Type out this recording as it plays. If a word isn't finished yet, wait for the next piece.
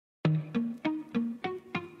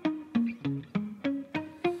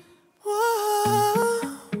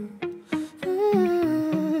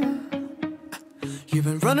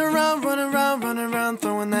running around,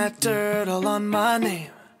 throwing that dirt all on my name.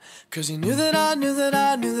 Cause you knew that I knew that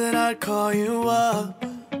I'd call you up.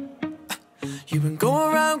 You've been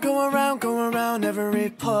going around every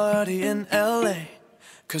party in LA.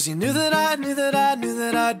 Cause you knew that I knew that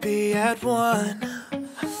I'd be at one.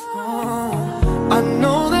 Oh, I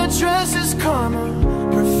know that dress is karma,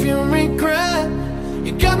 perfume regret.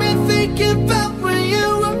 You got me thinking about when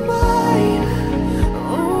you were mine.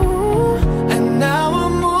 Oh, and now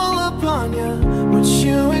I'm all up on you, what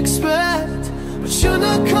you expect. But you're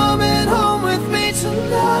not coming home with me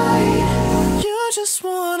tonight. You just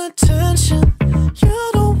want attention, you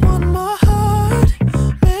don't want my heart.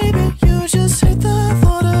 Maybe you just hate the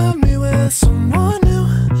thought of me with someone new.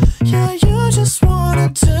 Yeah, you just want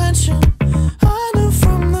attention, I knew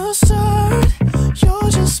from the start. You're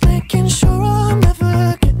just making sure I'm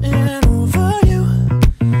never getting over you.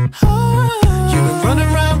 You've been running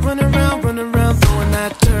around, throwing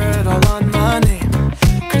that dirt all on my name.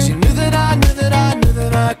 Cause you knew that I knew that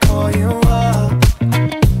I'd call you up.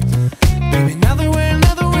 Baby, now that we're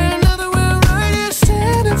right here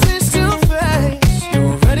standing face to face, you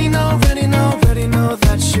already know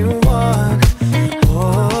that you won.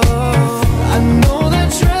 Oh, I know that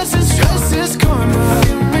dress is karma,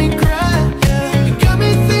 you regret. Yeah. You got me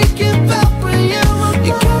thinking about when you were mine.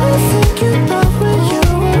 You got me thinking about when you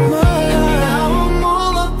were mine. Now I'm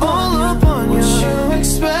all up on you. What you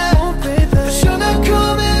expect? Oh, baby, but you're not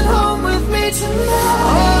coming home with me tonight.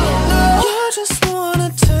 Oh, no. You just want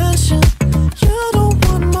attention, you don't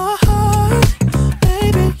want my heart.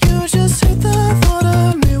 Baby, you just hate the thought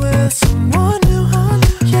of me with someone new.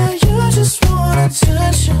 Yeah, you just want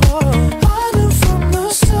attention, I knew from the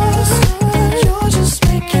start. You're just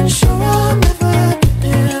making sure I'm never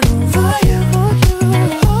getting over you.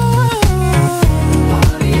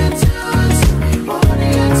 What are you doing to me? What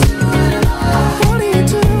are you doing? What are you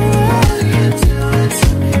doing? What are you doing to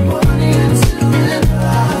me? What are you doing?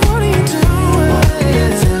 What are you doing? What are you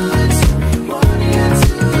doing to me? What are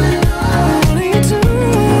you doing?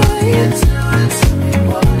 What are you doing to me?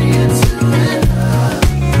 What are you doing?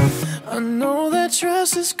 I know that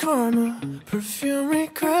dress is karma, perfume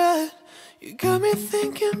regret. You got me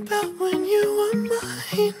thinking about when you were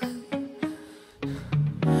mine.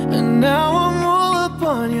 And now I'm all up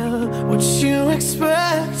on you, what you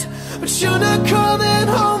expect. But you're not coming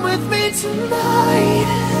home with me tonight.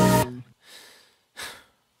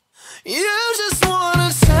 You just want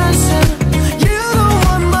attention, you don't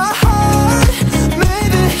want my heart.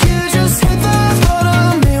 Maybe you just hate the thought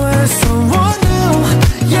of me with someone new.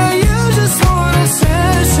 Yeah, you just want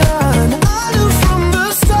attention, I knew from the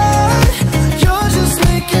start. You're just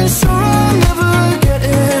making sure I'm never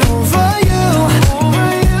getting over you. Over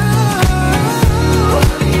you. What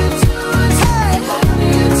are you doing? Hey. What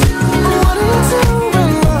are you doing? What are you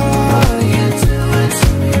doing? What are you doing to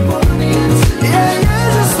me? What are you doing? Yeah, you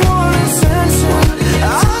just want attention,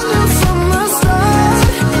 I knew from the start.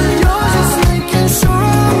 You're just making sure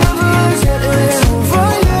I'm never getting over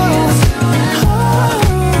you.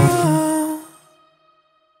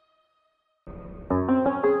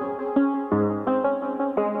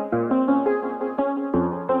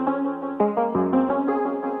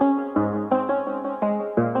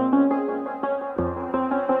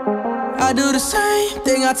 I do the same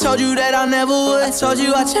thing I told you that I never would. I told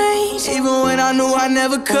you I changed, even when I knew I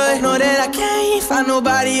never could. Know that I can't find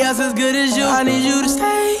nobody else as good as you. I need you to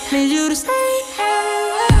stay, need you to stay.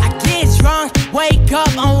 I get drunk, wake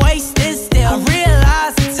up, I'm wasted still. I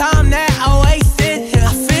realize the time that I wasted.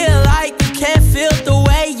 I feel like you can't feel the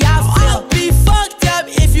way I feel. I'll be fucked up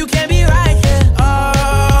if you can't be right here.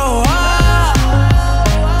 Oh, oh,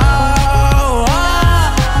 oh, oh,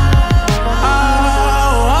 oh,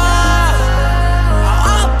 oh.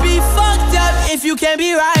 I'll be fucked up if you can't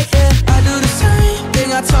be right here. I do the same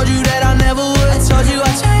thing I told you that I never would. I told you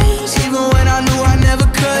I changed, even when I knew I never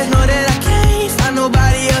could. Know that I can't find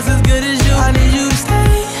nobody else as good as you. I need you to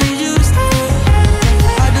stay, need you to stay.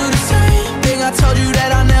 I do the same thing I told you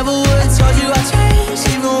that I never would. I told you I changed,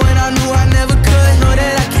 even when I knew I never could. Know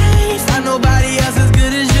that I can't find nobody else as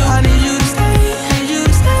good as you. I need you to stay, need you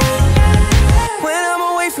to stay. When I'm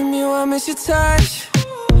away from you, I miss your touch.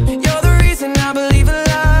 You're the reason I believe in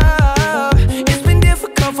love. It's been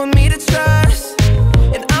difficult for me to trust,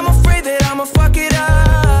 and I'm afraid that I'ma fuck it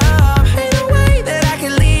up.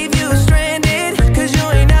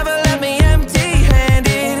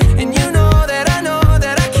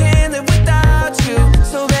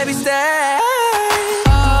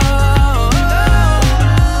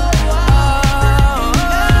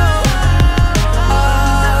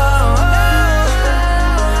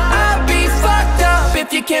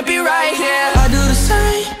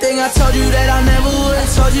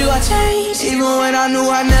 changed, even when I knew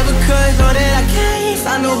I never could. Know that I can't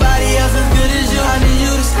find nobody else as good as you. I need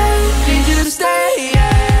you to stay, need you to stay,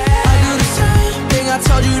 yeah. I do the same thing I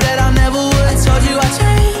told you that I never would. I told you I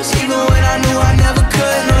changed, even when I knew I never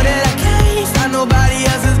could. Know that I can't find nobody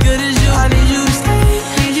else as good as you. I need you to stay,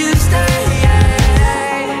 need you to stay, yeah.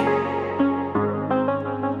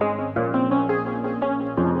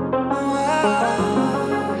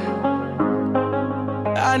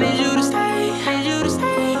 I need you to stay, need you to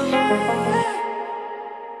stay, yeah.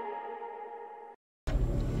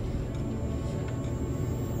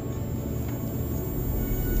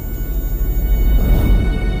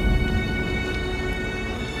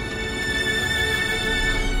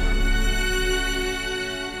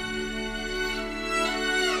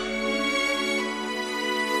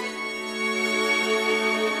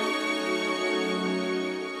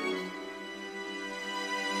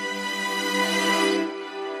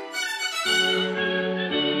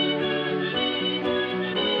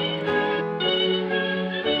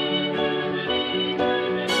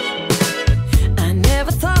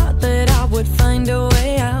 Find a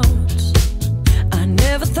way out. I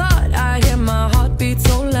never thought I'd hear my heartbeat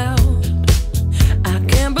so loud. I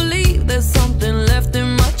can't believe there's something left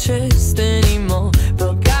in my chest anymore.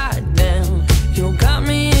 But goddamn, you got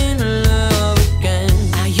me in love again.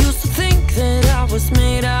 I used to think that I was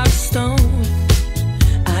made out of stone.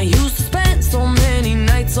 I used to spend so many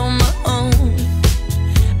nights on my own.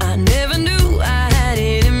 I never knew I had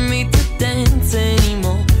it in me to dance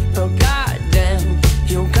anymore. But goddamn,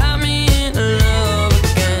 you got me.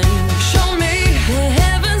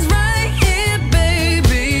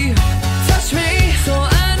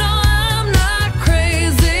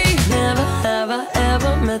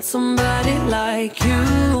 Somebody like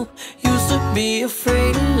you. Used to be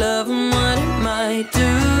afraid of love and what it might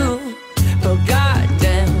do. But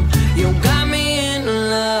goddamn, you got me in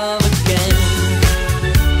love again.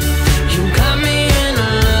 You got me in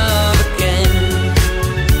love again.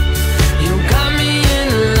 You got me in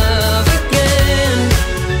love again.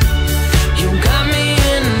 You got me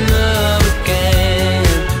in love again,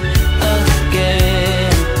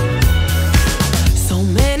 again. So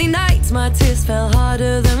many nights my tears fell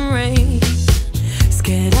harder than rain.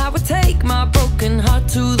 Scared I would take my broken heart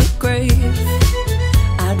to the grave.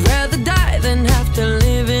 I'd rather die than have to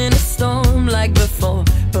live in a storm like before.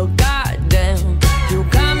 But goddamn, you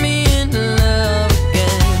got me in love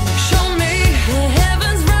again. Show me the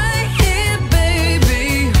heavens right here,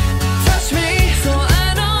 baby. Touch me so I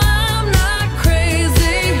know I'm not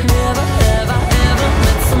crazy. Never, ever, ever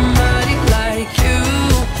met somebody like you.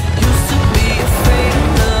 Used to be afraid of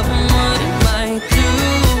love and what it might do.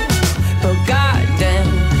 But goddamn,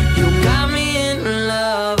 you got me in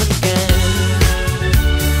love again.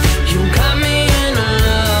 You got me in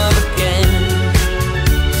love again.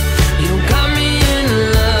 You got me in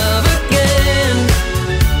love again.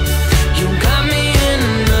 You got me in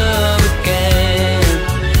love again,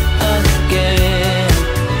 again.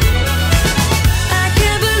 I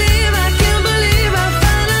can't believe I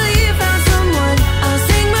finally found someone. I'll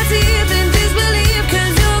sink my teeth in disbelief,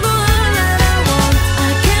 'cause you're the one that I want. I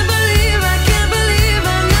can't believe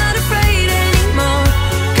I'm not afraid anymore.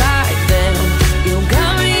 Goddamn, you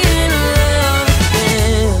got me in love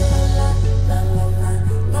again.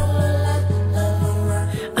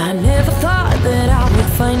 I never thought that I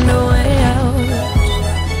would find a way out.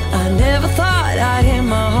 I never thought I'd hear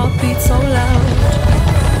my heartbeat so loud.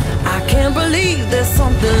 I can't believe there's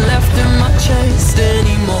something left in my chest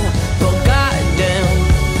anymore. But goddamn,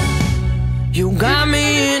 you got me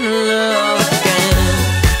in love again.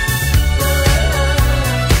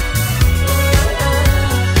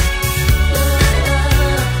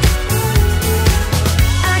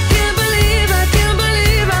 I can't believe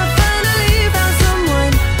I finally found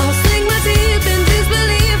someone. I'll sink my teeth in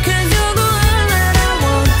disbelief, 'cause you're the one that I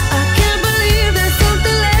want. I can't believe there's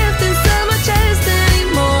something left inside my chest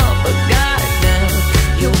anymore. But goddamn,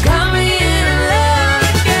 you got me in love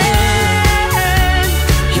again.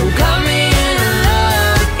 You got me in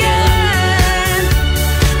love again.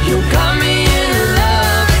 You got me in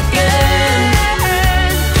love again.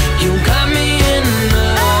 You got me in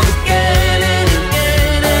love again and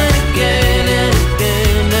again and again and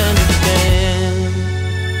again and again.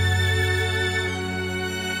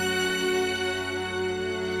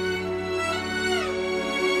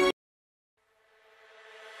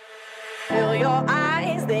 Feel your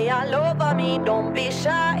eyes, they all over me. Don't be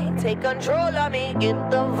shy, take control of me. Get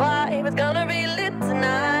the vibe, it's gonna be lit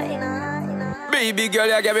tonight. Baby girl,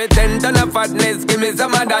 you give me 10 ton of fatness, give me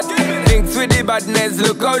some of that. Thinks with the badness,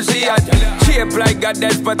 look how she at. Shape like a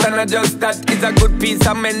goddess, but I'm not just that. It's a good piece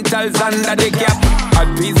of mentals under the cap.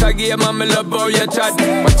 hot piece of game and me love how you chat.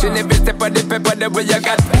 Watching every step of the paper the way you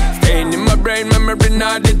got. Staying in my brain, memory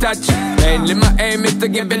not detached. Mainly my aim is to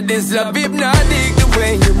give it this love. If not dig the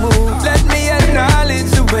way you move, let me acknowledge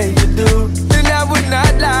the way you do. Then I would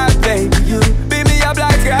not lie, baby, you beat me up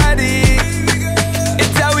like I did.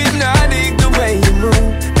 It's how hypnotic the way you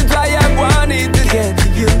move. That's why I wanted to get to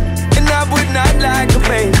you. And I would not like a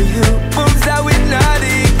baby, you moves how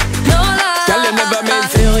hypnotic. No lie, Girl, you never meant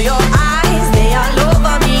to. feel your eyes, they all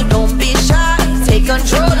over me. Don't be shy, take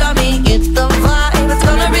control of me. It's the vibe, it's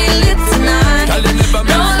gonna be lit tonight. Girl, you never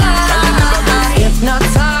No meant. Girl, you never meant. lie,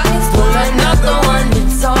 hypnotized, pull another one.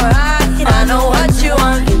 It's alright, I know what you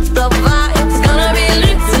want. It's the vibe, it's gonna be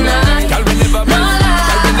lit tonight. Girl, we never No meant.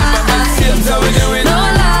 Girl, we never meant. Seems how we do it. No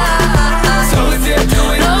lie, So we see it do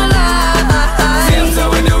it. no lie, Seems how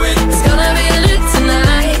we do it. it's gonna be lit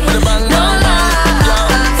tonight. With a bang, No bang, bang.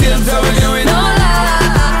 lie, Seems how we do it. no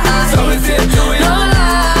lie, So we see it do it. no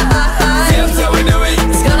lie, Seems how we do it.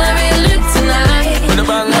 it's gonna be lit tonight. With a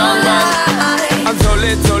bang, No bang, bang. lie. I'm so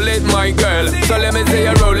lit, my girl. So let me say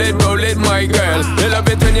you roll it, my girl. You love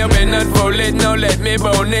it when you bend and roll it. Now let me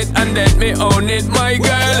bone it and let me own it, my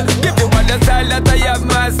girl. Give you all the style that I have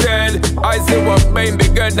mastered. I say what, baby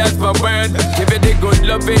girl, that's my word. Give it the good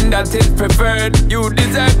loving that is preferred. You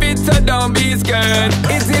deserve it, so don't be scared.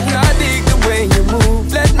 It's hypnotic the way you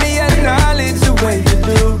move. Let me acknowledge the way you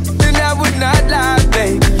do. Then I would not lie,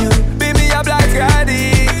 baby. You beat me up like I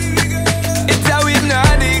did. It's how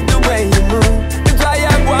hypnotic the way you move. That's why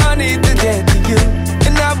I wanted to get to you.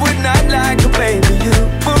 And I would not like a baby, you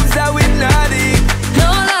moves how hypnotic. No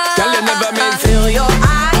lie, Girl, you never meant to. feel your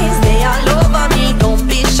eyes, they all over me. Don't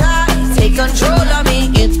be shy, take control of me.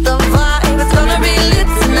 It's the vibe, it's gonna be lit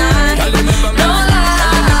tonight. Girl, you never No meant.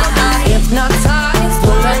 Girl, you never meant. lie, hypnotized,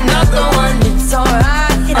 pull another one. It's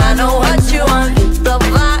alright, I know what you want. It's the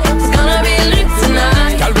vibe, it's gonna be lit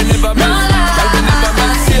tonight. Girl, we never No meant. Girl, we never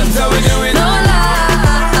meant. Seems how we do it. No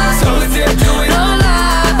lie, So we see it do it. no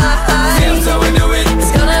lie, Seems how we do it.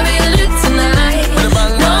 it's gonna be lit tonight. With a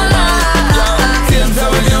bang, No bang, bang. lie, Seems how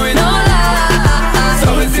we do it. no lie, So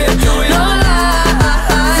we see it do it. no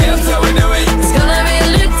lie. Seems how we do it. It's gonna be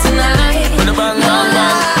lit tonight. With a bang, No bang,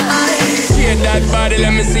 bang. lie, Shake that body,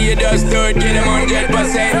 let me see you just do it. Get them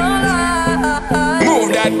 100%. no lie, Move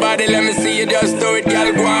that body, let me see you just do it.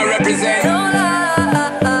 Girl, go and represent. no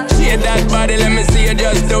lie, Shake that body, let me see you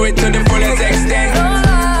just do it to the fullest extent. no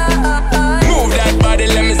lie, Move that body,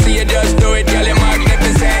 let me